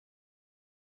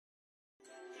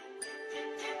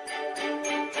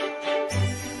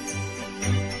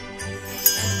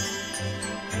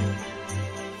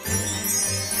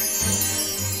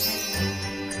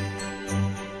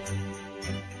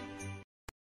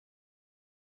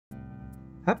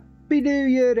Happy New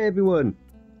Year, everyone!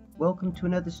 Welcome to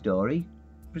another story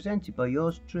presented by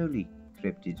yours truly,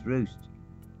 Cryptids Roost.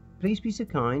 Please be so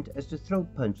kind as to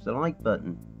throat punch the like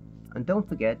button, and don't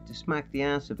forget to smack the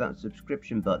ass of that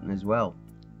subscription button as well.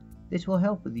 This will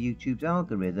help with the YouTube's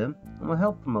algorithm and will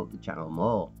help promote the channel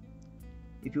more.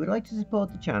 If you would like to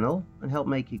support the channel and help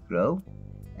make it grow,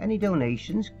 any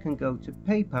donations can go to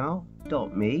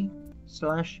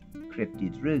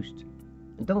paypal.me/cryptidsroost.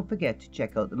 And don't forget to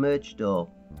check out the merch store.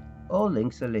 All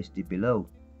links are listed below.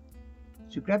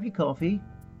 So grab your coffee,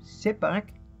 sit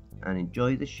back and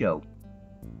enjoy the show.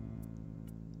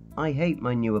 I Hate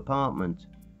My New Apartment,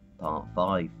 Part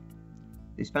 5.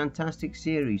 This fantastic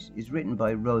series is written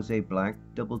by Rose Black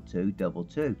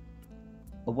 2222,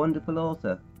 a wonderful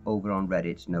author over on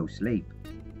Reddit's NoSleep.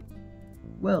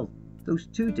 Well, those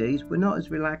 2 days were not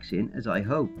as relaxing as I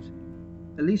hoped.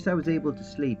 At least I was able to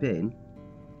sleep in.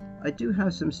 I do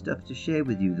have some stuff to share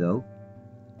with you though.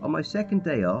 On my second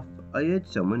day off, I heard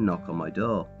someone knock on my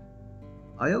door.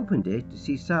 I opened it to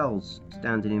see Sal's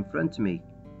standing in front of me.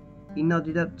 He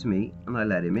nodded up to me and I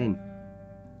let him in.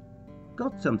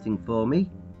 "Got something for me?"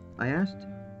 I asked.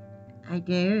 "I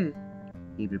do,"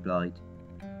 he replied.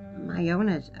 "My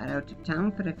owners are out of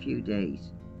town for a few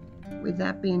days. With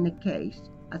that being the case,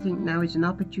 I think now is an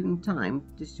opportune time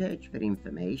to search for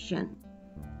information."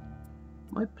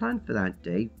 My plan for that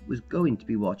day was going to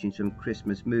be watching some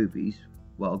Christmas movies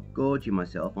while gorging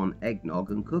myself on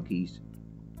eggnog and cookies.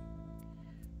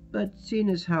 But seeing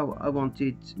as how I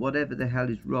wanted whatever the hell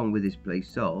is wrong with this place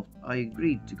solved, I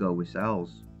agreed to go with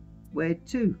Sal's. "Where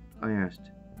to?" I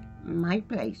asked. "My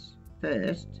place,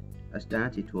 first." I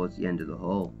started towards the end of the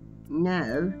hall.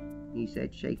 "No," he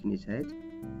said, shaking his head.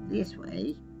 "This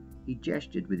way." He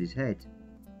gestured with his head.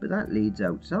 "But that leads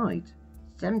outside."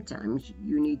 "Sometimes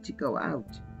you need to go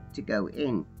out to go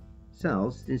in."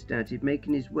 Sal's then started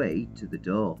making his way to the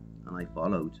door, and I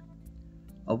followed.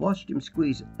 I watched him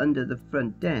squeeze under the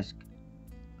front desk.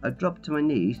 I dropped to my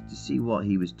knees to see what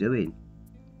he was doing.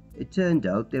 It turned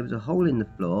out there was a hole in the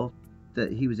floor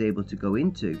that he was able to go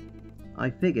into. I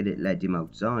figured it led him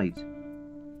outside.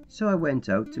 So I went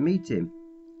out to meet him.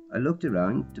 I looked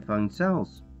around to find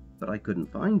Sal's, but I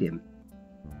couldn't find him.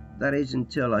 That is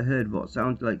until I heard what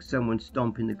sounded like someone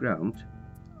stomping the ground.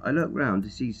 I looked round to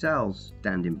see Sal's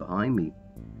standing behind me.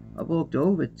 I walked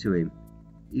over to him.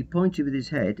 He pointed with his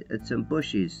head at some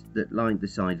bushes that lined the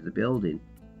side of the building.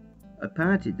 I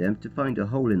parted them to find a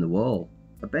hole in the wall.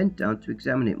 I bent down to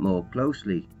examine it more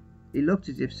closely. It looked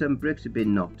as if some bricks had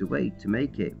been knocked away to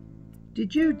make it.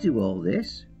 "Did you do all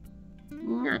this?"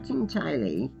 "Not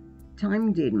entirely.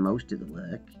 Time did most of the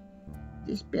work.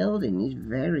 This building is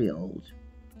very old.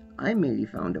 I merely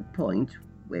found a point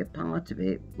where part of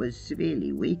it was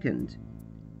severely weakened,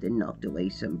 then knocked away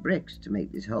some bricks to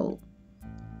make this hole.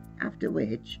 After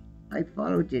which, I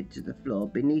followed it to the floor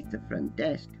beneath the front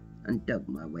desk and dug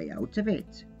my way out of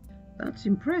it." "That's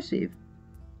impressive.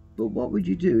 But what would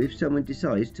you do if someone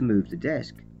decides to move the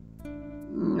desk?"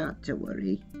 "Not to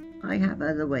worry. I have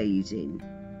other ways in.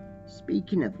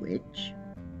 Speaking of which..."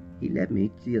 He led me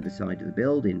to the other side of the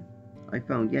building. I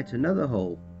found yet another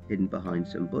hole hidden behind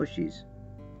some bushes.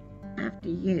 "After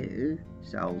you,"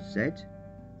 Sal said.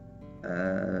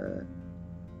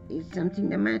 Is something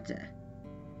the matter?"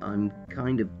 "I'm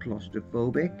kind of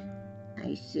claustrophobic."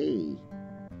 "I see.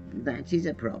 That is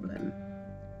a problem."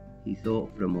 He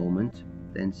thought for a moment,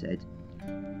 then said,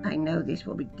 "I know this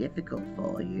will be difficult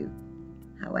for you.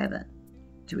 However,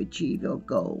 to achieve your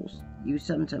goals, you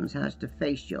sometimes have to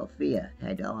face your fear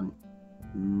head on."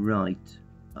 "Right,"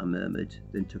 I murmured,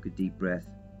 then took a deep breath.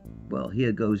 "Well,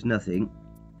 here goes nothing."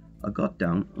 I got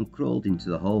down and crawled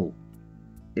into the hole.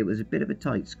 It was a bit of a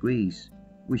tight squeeze,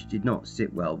 which did not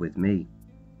sit well with me.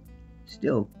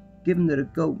 Still, given that a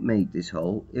goat made this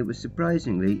hole, it was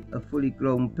surprisingly a fully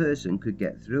grown person could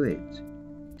get through it.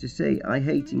 To say I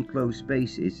hate enclosed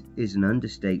spaces is an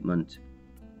understatement.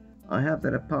 I have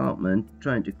that apartment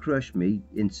trying to crush me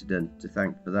incident to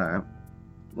thank for that.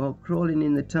 While crawling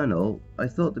in the tunnel, I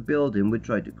thought the building would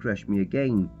try to crush me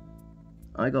again.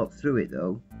 I got through it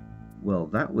though. "Well,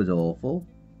 that was awful,"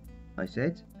 I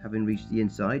said, having reached the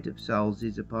inside of Sal's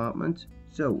apartment.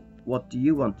 "So, what do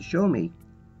you want to show me?"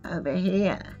 "Over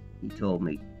here," he told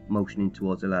me, motioning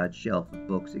towards a large shelf of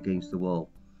books against the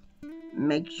wall.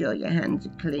 "Make sure your hands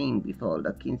are clean before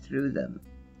looking through them.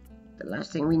 The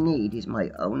last thing we need is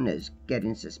my owners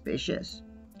getting suspicious,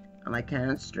 and I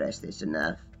can't stress this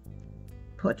enough.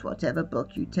 Put whatever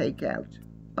book you take out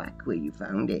back where you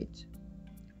found it."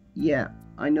 "Yeah,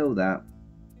 I know that.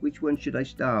 Which one should I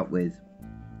start with?"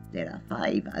 "There are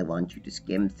 5 I want you to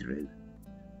skim through.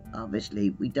 Obviously,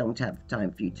 we don't have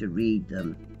time for you to read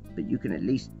them, but you can at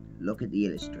least look at the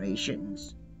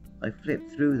illustrations. I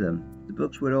flipped through them. The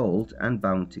books were old and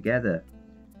bound together.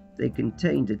 They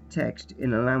contained a text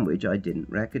in a language I didn't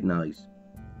recognize.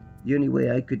 The only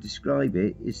way I could describe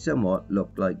it is somewhat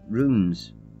looked like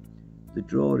runes. The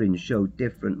drawings showed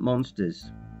different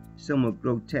monsters. Some were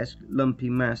grotesque lumpy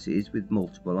masses with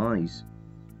multiple eyes.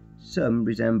 Some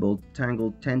resembled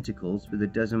tangled tentacles with a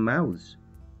dozen mouths.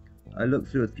 I looked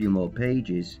through a few more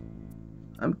pages.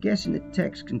 I'm guessing the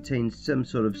text contains some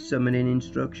sort of summoning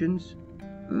instructions.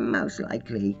 Most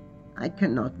likely. I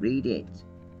cannot read it.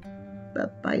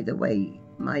 But by the way,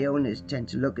 my owners tend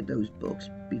to look at those books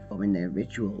before in their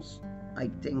rituals. I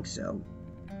think so.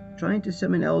 Trying to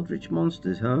summon eldritch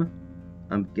monsters, huh?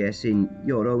 I'm guessing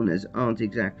your owners aren't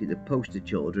exactly the poster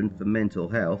children for mental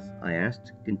health, I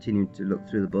asked, continuing to look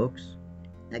through the books.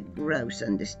 A gross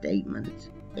understatement,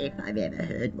 if I've ever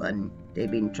heard one. They've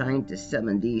been trying to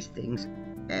summon these things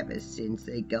ever since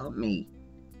they got me.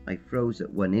 I froze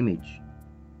at one image.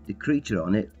 The creature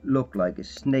on it looked like a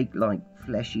snake-like,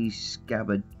 fleshy,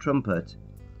 scabbard trumpet.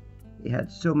 It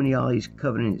had so many eyes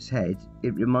covering its head,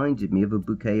 it reminded me of a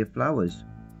bouquet of flowers.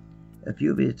 A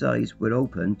few of its eyes were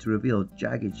open to reveal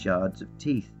jagged shards of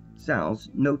teeth. Sal's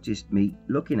noticed me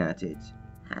looking at it.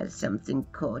 Has something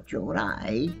caught your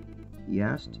eye? He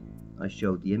asked. I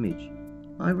showed the image.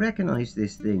 I recognize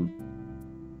this thing.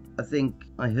 I think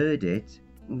I heard it.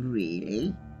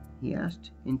 Really? He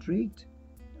asked, intrigued.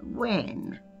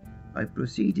 When? I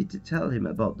proceeded to tell him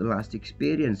about the last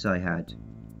experience I had.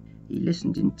 He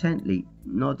listened intently,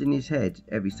 nodding his head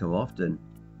every so often.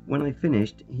 When I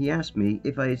finished, he asked me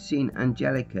if I had seen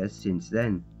Angelica since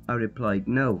then. I replied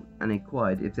no, and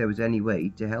inquired if there was any way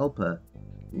to help her.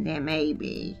 There may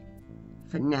be.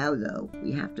 For now, though,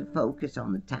 we have to focus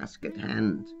on the task at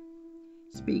hand.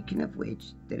 Speaking of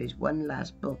which, there is one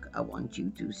last book I want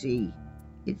you to see.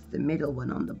 It's the middle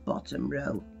one on the bottom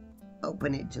row.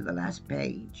 Open it to the last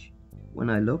page. When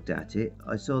I looked at it,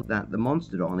 I saw that the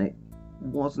monster on it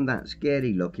wasn't that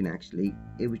scary looking actually.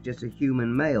 It was just a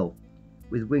human male,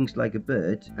 with wings like a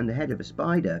bird and the head of a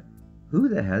spider. Who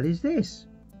the hell is this?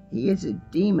 He is a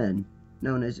demon,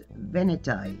 known as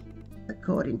Veneti.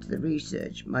 According to the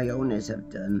research my owners have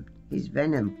done, his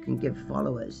venom can give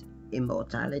followers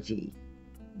immortality.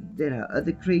 There are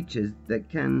other creatures that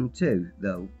can too,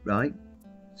 though, right?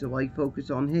 So why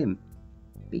focus on him?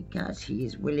 Because he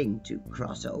is willing to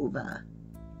cross over.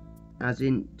 As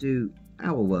in to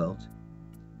our world?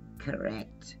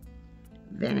 Correct.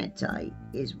 Veneti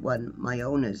is one my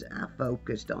owners are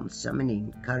focused on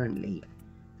summoning currently,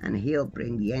 and he'll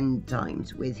bring the end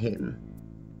times with him.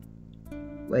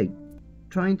 Wait,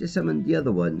 trying to summon the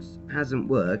other ones hasn't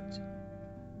worked?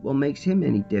 What makes him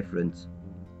any different?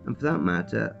 And for that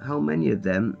matter, how many of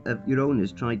them have your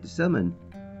owners tried to summon?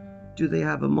 Do they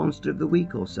have a monster of the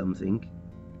week or something?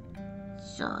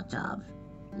 Sort of.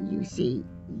 You see,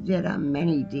 there are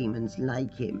many demons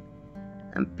like him,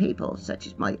 and people such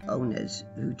as my owners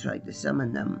who try to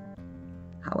summon them.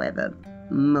 However,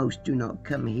 most do not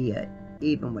come here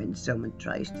even when someone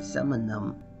tries to summon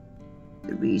them.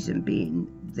 The reason being,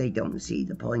 they don't see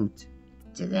the point.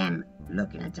 To them,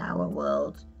 looking at our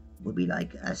world would be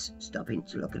like us stopping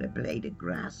to look at a blade of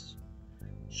grass.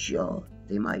 Sure,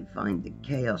 they might find the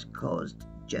chaos caused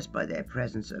just by their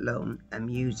presence alone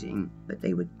amusing, but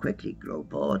they would quickly grow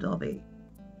bored of it.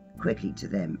 Quickly to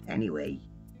them, anyway.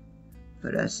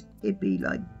 For us, it'd be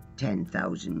like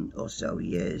 10,000 or so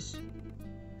years.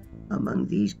 Among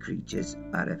these creatures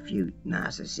are a few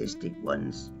narcissistic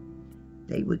ones.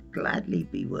 They would gladly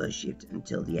be worshipped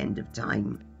until the end of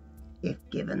time. If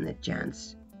given the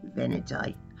chance,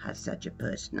 Veneti has such a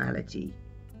personality.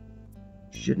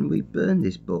 Shouldn't we burn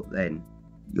this book then?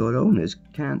 Your owners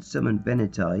can't summon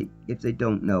Veneti if they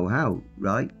don't know how,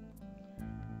 right?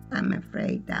 I'm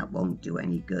afraid that won't do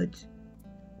any good.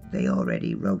 They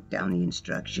already wrote down the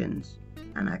instructions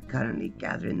and are currently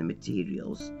gathering the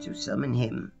materials to summon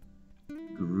him.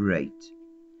 Great.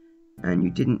 And you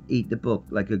didn't eat the book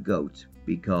like a goat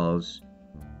because...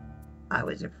 I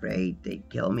was afraid they'd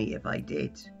kill me if I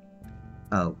did.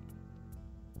 Oh.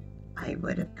 I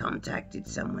would have contacted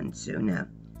someone sooner,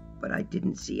 but I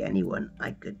didn't see anyone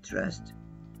I could trust.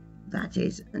 That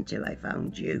is, until I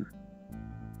found you.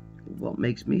 What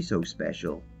makes me so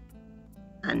special?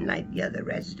 Unlike the other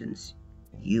residents,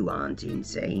 you aren't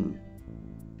insane.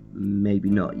 Maybe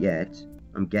not yet.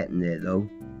 I'm getting there though.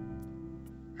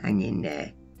 Hang in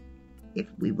there. If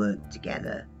we work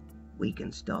together, we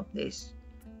can stop this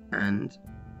and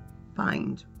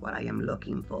find what I am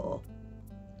looking for.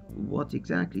 What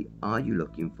exactly are you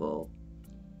looking for?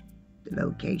 The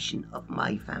location of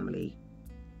my family.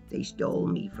 They stole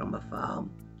me from a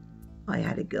farm. I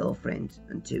had a girlfriend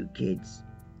and 2 kids.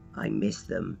 I miss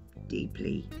them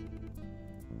deeply.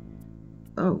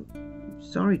 Oh,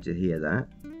 sorry to hear that.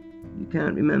 You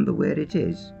can't remember where it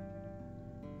is?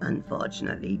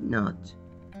 Unfortunately not.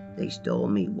 They stole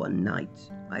me one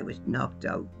night. I was knocked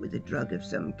out with a drug of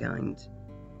some kind.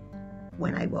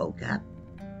 When I woke up,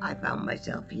 I found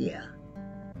myself here.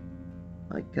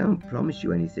 I can't promise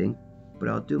you anything, but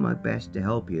I'll do my best to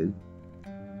help you.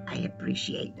 I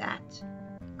appreciate that.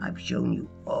 I've shown you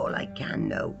all I can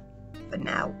know. For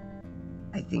now,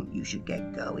 I think you should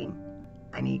get going.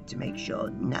 I need to make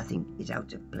sure nothing is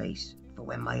out of place for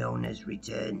when my owners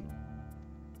return.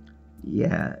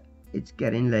 Yeah, it's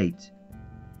getting late.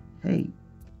 Hey,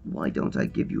 why don't I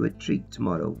give you a treat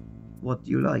tomorrow? What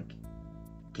do you like?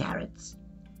 Carrots.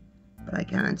 But I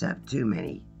can't have too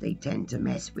many. They tend to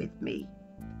mess with me.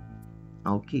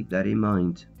 I'll keep that in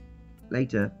mind.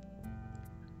 Later.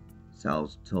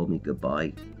 Sal's told me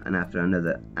goodbye, and after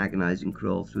another agonizing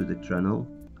crawl through the tunnel,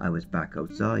 I was back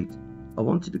outside. I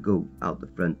wanted to go out the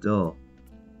front door.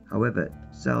 However,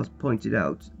 Sal's pointed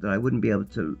out that I wouldn't be able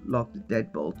to lock the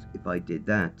deadbolt if I did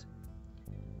that.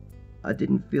 I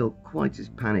didn't feel quite as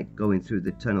panicked going through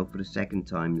the tunnel for the second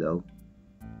time though.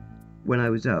 When I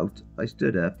was out, I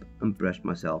stood up and brushed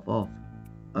myself off.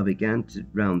 I began to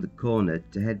round the corner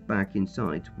to head back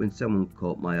inside when someone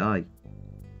caught my eye.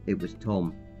 It was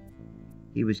Tom.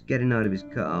 He was getting out of his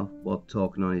car while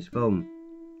talking on his phone.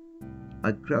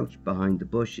 I crouched behind the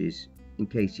bushes in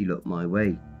case he looked my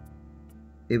way.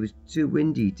 It was too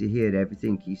windy to hear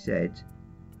everything he said,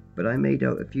 but I made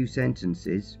out a few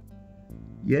sentences.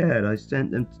 Yeah, I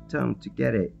sent them to town to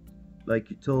get it, like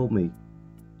you told me.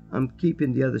 I'm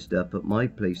keeping the other stuff at my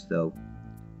place though.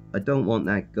 I don't want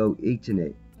that goat eating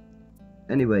it.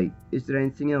 Anyway, is there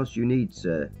anything else you need,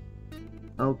 sir?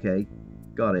 Okay,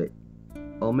 got it.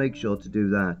 I'll make sure to do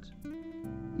that.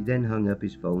 He then hung up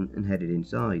his phone and headed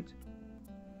inside.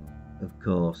 Of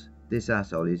course, this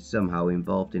asshole is somehow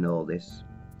involved in all this,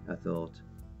 I thought.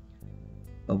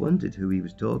 I wondered who he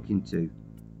was talking to.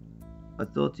 I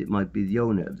thought it might be the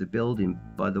owner of the building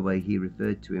by the way he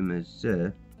referred to him as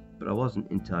Sir, but I wasn't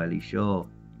entirely sure.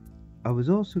 I was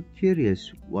also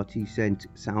curious what he sent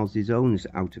Sal's owners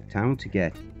out of town to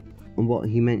get, and what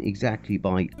he meant exactly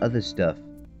by other stuff.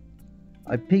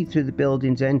 I peeked through the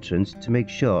building's entrance to make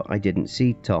sure I didn't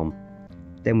see Tom,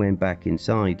 then went back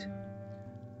inside.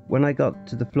 When I got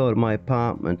to the floor of my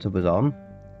apartment I was on,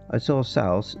 I saw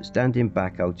Sal standing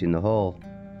back out in the hall.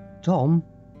 Tom?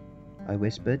 I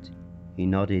whispered. He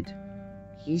nodded.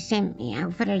 He sent me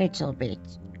out for a little bit.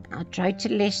 I'll try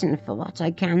to listen for what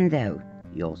I can though.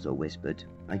 He also whispered.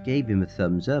 I gave him a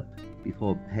thumbs up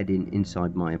before heading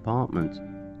inside my apartment.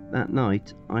 That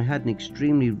night I had an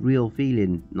extremely real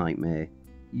feeling nightmare.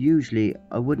 Usually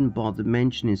I wouldn't bother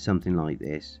mentioning something like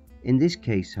this. In this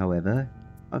case, however,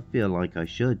 I feel like I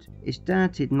should. It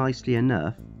started nicely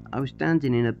enough. I was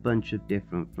standing in a bunch of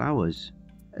different flowers.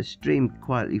 A stream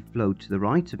quietly flowed to the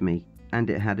right of me, and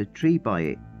it had a tree by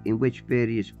it in which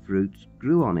various fruits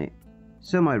grew on it.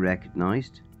 Some I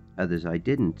recognised, others I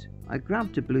didn't. I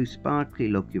grabbed a blue sparkly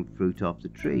looking fruit off the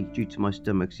tree due to my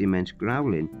stomach's immense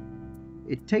growling.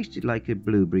 It tasted like a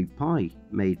blueberry pie,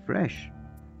 made fresh.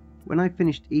 When I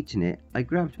finished eating it, I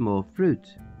grabbed more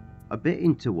fruit. I bit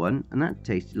into one and that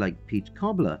tasted like peach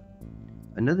cobbler.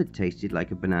 Another tasted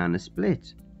like a banana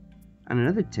split. And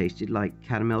another tasted like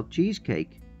caramel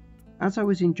cheesecake. As I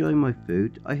was enjoying my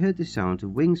food, I heard the sound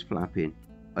of wings flapping.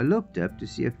 I looked up to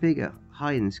see a figure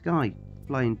high in the sky,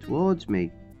 flying towards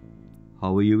me.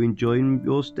 How are you enjoying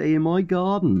your stay in my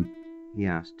garden? He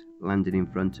asked, landing in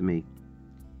front of me.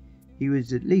 He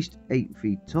was at least 8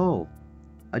 feet tall.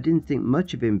 I didn't think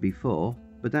much of him before,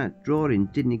 but that drawing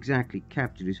didn't exactly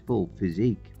capture his full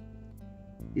physique.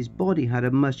 His body had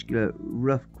a muscular,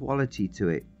 rough quality to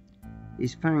it.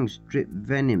 His fangs dripped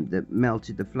venom that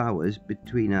melted the flowers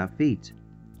between our feet.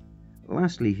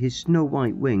 Lastly, his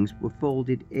snow-white wings were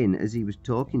folded in as he was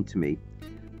talking to me,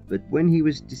 but when he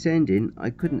was descending, I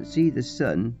couldn't see the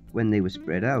sun when they were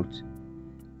spread out.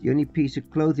 The only piece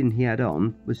of clothing he had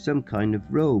on was some kind of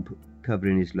robe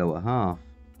covering his lower half.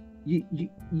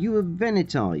 You are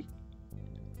Veneti?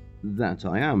 That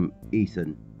I am,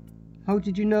 Ethan. How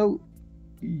did you know?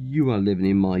 You are living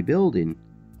in my building.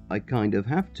 I kind of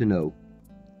have to know.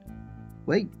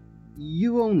 Wait,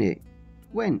 you own it?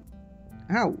 When?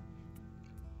 How?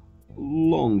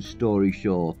 Long story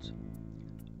short.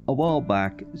 A while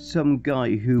back, some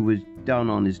guy who was down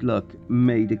on his luck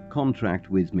made a contract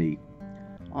with me.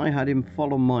 I had him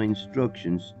follow my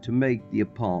instructions to make the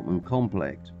apartment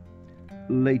complex.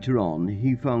 Later on,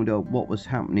 he found out what was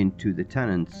happening to the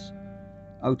tenants.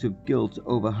 Out of guilt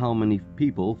over how many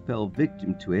people fell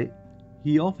victim to it,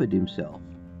 he offered himself.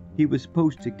 He was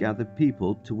supposed to gather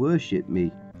people to worship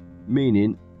me,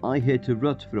 meaning I hit a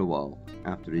rut for a while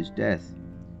after his death.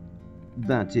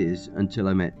 That is, until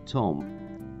I met Tom.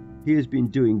 He has been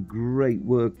doing great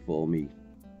work for me.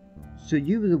 So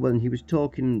you were the one he was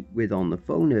talking with on the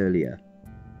phone earlier.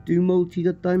 Do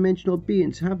multi-dimensional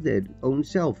beings have their own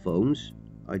cell phones?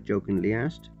 I jokingly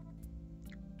asked.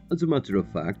 As a matter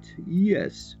of fact,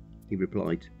 yes, he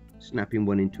replied, snapping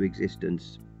one into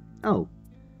existence. Oh,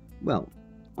 well,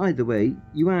 either way,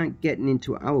 you aren't getting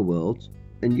into our world,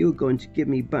 and you're going to give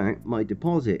me back my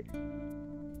deposit.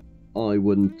 I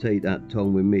wouldn't take that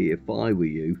tone with me if I were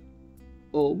you.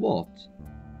 Or what?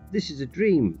 This is a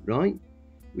dream, right?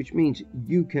 Which means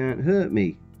you can't hurt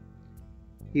me.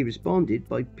 He responded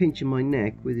by pinching my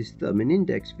neck with his thumb and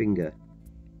index finger.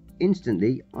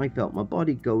 Instantly, I felt my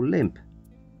body go limp,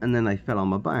 and then I fell on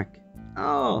my back.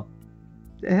 Oh,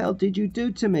 the hell did you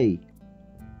do to me?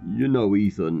 You know,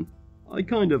 Ethan, I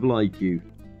kind of like you.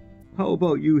 How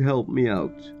about you help me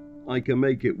out? I can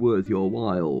make it worth your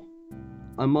while.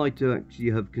 I might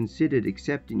actually have considered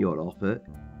accepting your offer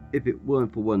if it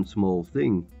weren't for one small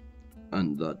thing.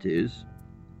 And that is?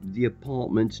 The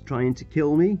apartment's trying to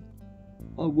kill me?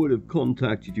 I would have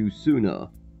contacted you sooner,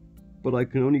 but I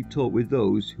can only talk with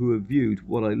those who have viewed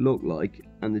what I look like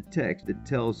and the text that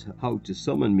tells how to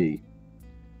summon me.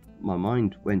 My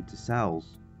mind went to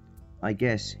Sal's. I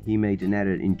guess he made an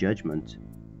error in judgment.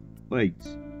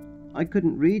 Wait, I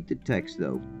couldn't read the text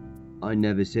though. I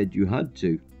never said you had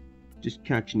to. Just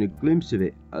catching a glimpse of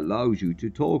it allows you to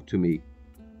talk to me.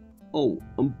 Oh,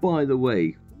 and by the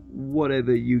way,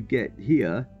 whatever you get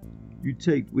here, you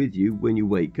take with you when you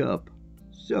wake up.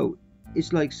 So,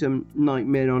 it's like some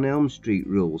Nightmare on Elm Street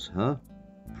rules, huh?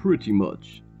 Pretty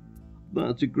much.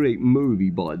 That's a great movie,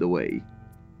 by the way.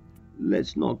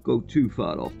 Let's not go too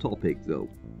far off topic, though.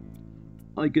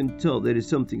 I can tell there is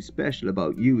something special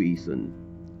about you, Ethan.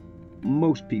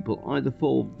 Most people either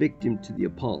fall victim to the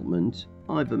apartment,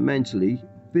 either mentally,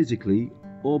 physically,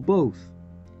 or both.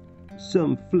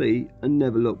 Some flee and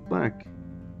never look back,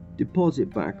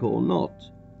 deposit back or not.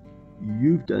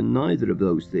 You've done neither of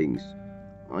those things.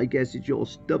 I guess it's your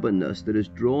stubbornness that has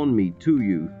drawn me to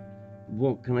you.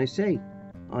 What can I say?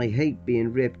 I hate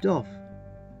being ripped off.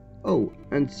 Oh,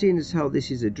 and seeing as how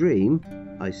this is a dream,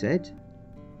 I said,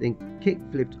 then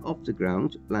kick-flipped off the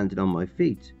ground, landed on my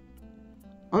feet.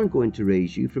 I'm going to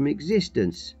raise you from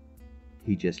existence.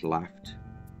 He just laughed.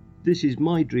 This is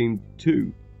my dream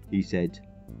too, he said,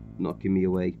 knocking me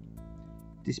away.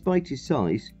 Despite his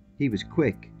size, he was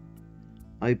quick.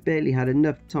 I barely had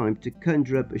enough time to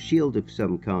conjure up a shield of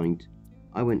some kind.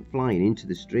 I went flying into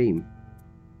the stream.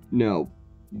 Now,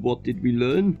 what did we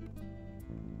learn?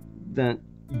 That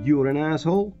you're an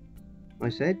asshole, I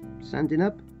said, standing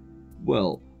up.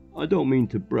 Well, I don't mean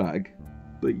to brag,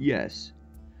 but yes,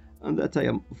 and that I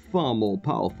am far more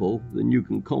powerful than you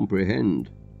can comprehend.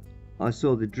 I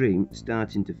saw the dream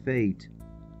starting to fade.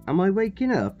 Am I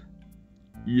waking up?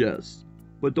 Yes,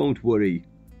 but don't worry.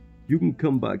 You can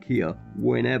come back here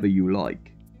whenever you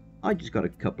like. I just got a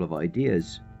couple of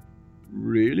ideas.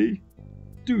 Really?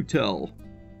 Do tell.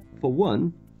 For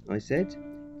one, I said,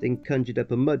 then conjured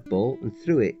up a mud ball and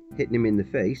threw it, hitting him in the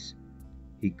face.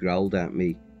 He growled at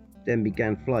me, then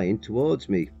began flying towards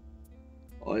me.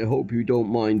 I hope you don't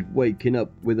mind waking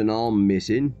up with an arm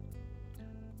missing.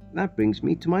 That brings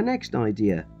me to my next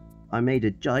idea. I made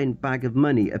a giant bag of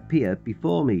money appear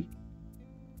before me,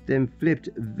 then flipped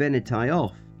Venetai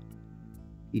off.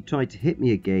 He tried to hit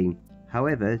me again,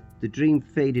 however, the dream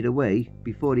faded away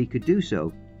before he could do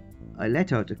so. I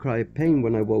let out a cry of pain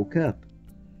when I woke up.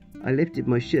 I lifted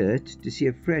my shirt to see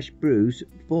a fresh bruise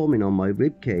forming on my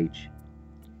ribcage.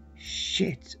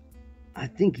 Shit, I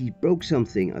think he broke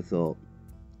something, I thought.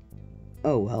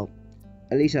 Oh well,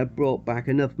 at least I brought back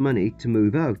enough money to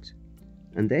move out.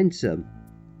 And then some.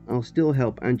 I'll still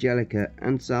help Angelica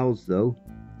and Sal's though.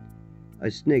 I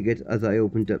sniggered as I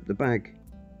opened up the bag,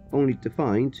 only to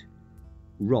find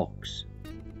rocks.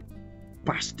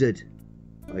 Bastard!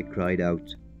 I cried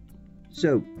out.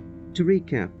 So, to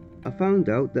recap, I found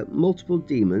out that multiple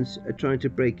demons are trying to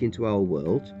break into our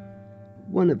world,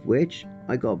 one of which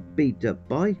I got beat up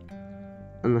by,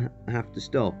 and I have to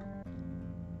stop.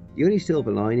 The only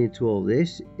silver lining to all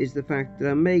this is the fact that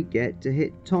I may get to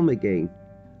hit Tom again,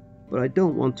 but I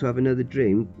don't want to have another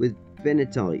dream with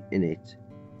Venetai in it.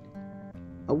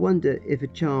 I wonder if a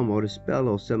charm or a spell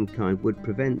or some kind would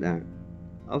prevent that.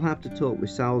 I'll have to talk with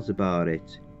Sal's about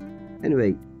it.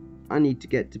 Anyway, I need to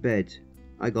get to bed.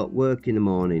 I got work in the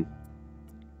morning.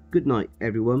 Good night,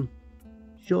 everyone.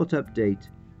 Short update.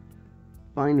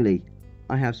 Finally,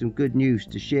 I have some good news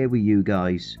to share with you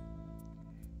guys.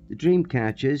 The dream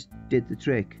catchers did the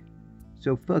trick,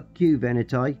 so fuck you,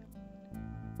 Venetai.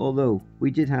 Although we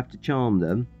did have to charm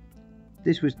them,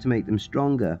 this was to make them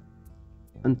stronger.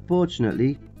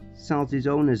 Unfortunately, Salty's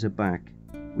owners are back,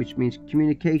 which means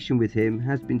communication with him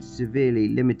has been severely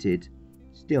limited.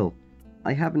 Still,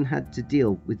 I haven't had to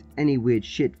deal with any weird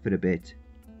shit for a bit.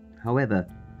 However,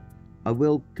 I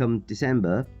will come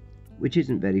December, which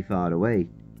isn't very far away.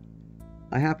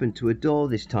 I happen to adore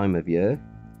this time of year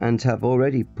and have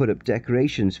already put up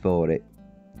decorations for it.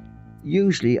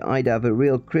 Usually I'd have a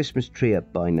real Christmas tree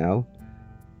up by now,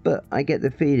 but I get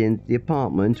the feeling the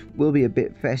apartment will be a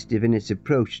bit festive in its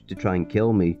approach to try and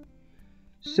kill me.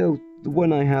 So the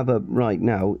one I have up right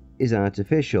now is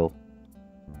artificial.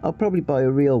 I'll probably buy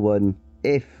a real one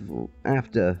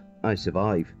after I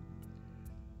survive.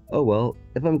 Oh well,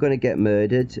 if I'm going to get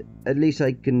murdered, at least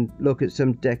I can look at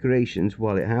some decorations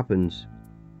while it happens.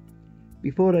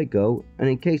 Before I go, and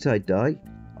in case I die,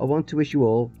 I want to wish you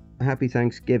all a happy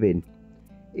Thanksgiving.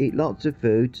 Eat lots of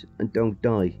food and don't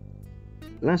die.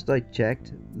 Last I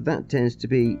checked, that tends to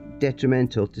be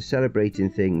detrimental to celebrating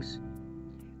things.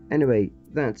 Anyway,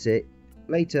 that's it.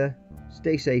 Later.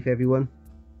 Stay safe, everyone.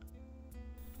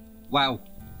 Wow,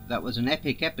 that was an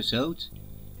epic episode.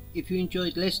 If you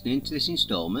enjoyed listening to this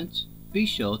installment, be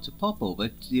sure to pop over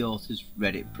to the author's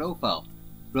Reddit profile,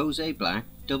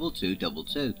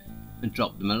 RoseBlack2222, and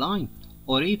drop them a line,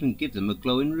 or even give them a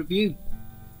glowing review.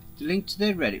 The link to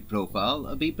their Reddit profile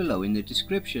will be below in the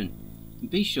description, and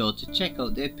be sure to check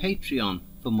out their Patreon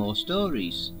for more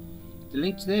stories. The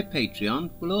link to their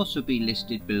Patreon will also be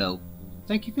listed below.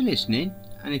 Thank you for listening,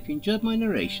 and if you enjoyed my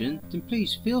narration, then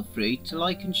please feel free to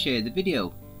like and share the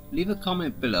video, leave a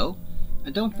comment below,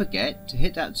 and don't forget to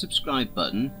hit that subscribe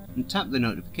button and tap the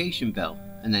notification bell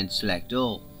and then select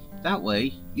all. That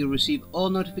way you'll receive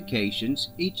all notifications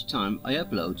each time I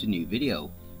upload a new video.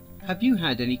 Have you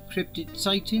had any cryptid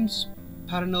sightings,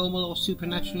 paranormal or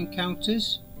supernatural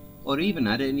encounters, or even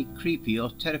had any creepy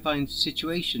or terrifying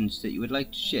situations that you would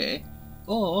like to share?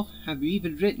 Or have you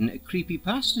even written a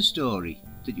creepypasta story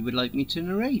that you would like me to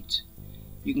narrate?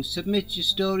 You can submit your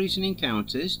stories and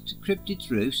encounters to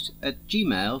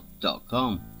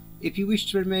cryptidsroost@gmail.com. If you wish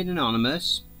to remain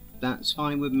anonymous, that's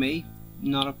fine with me,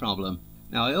 not a problem.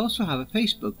 Now I also have a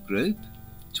Facebook group,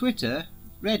 Twitter,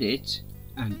 Reddit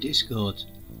and Discord,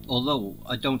 although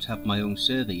I don't have my own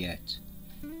server yet.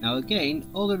 Now again,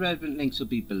 all the relevant links will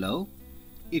be below.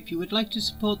 If you would like to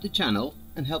support the channel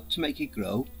and help to make it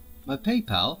grow, my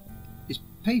PayPal is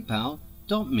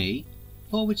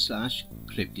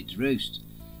paypal.me/cryptidsroost.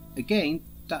 Again,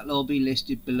 that'll all be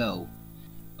listed below.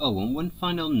 Oh, and one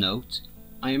final note,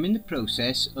 I am in the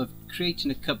process of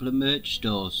creating a couple of merch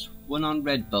stores, one on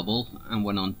Redbubble and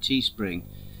one on Teespring,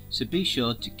 so be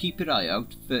sure to keep your eye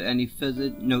out for any further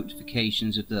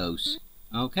notifications of those.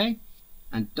 Okay?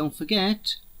 And don't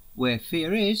forget, where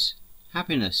fear is,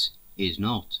 happiness is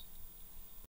not.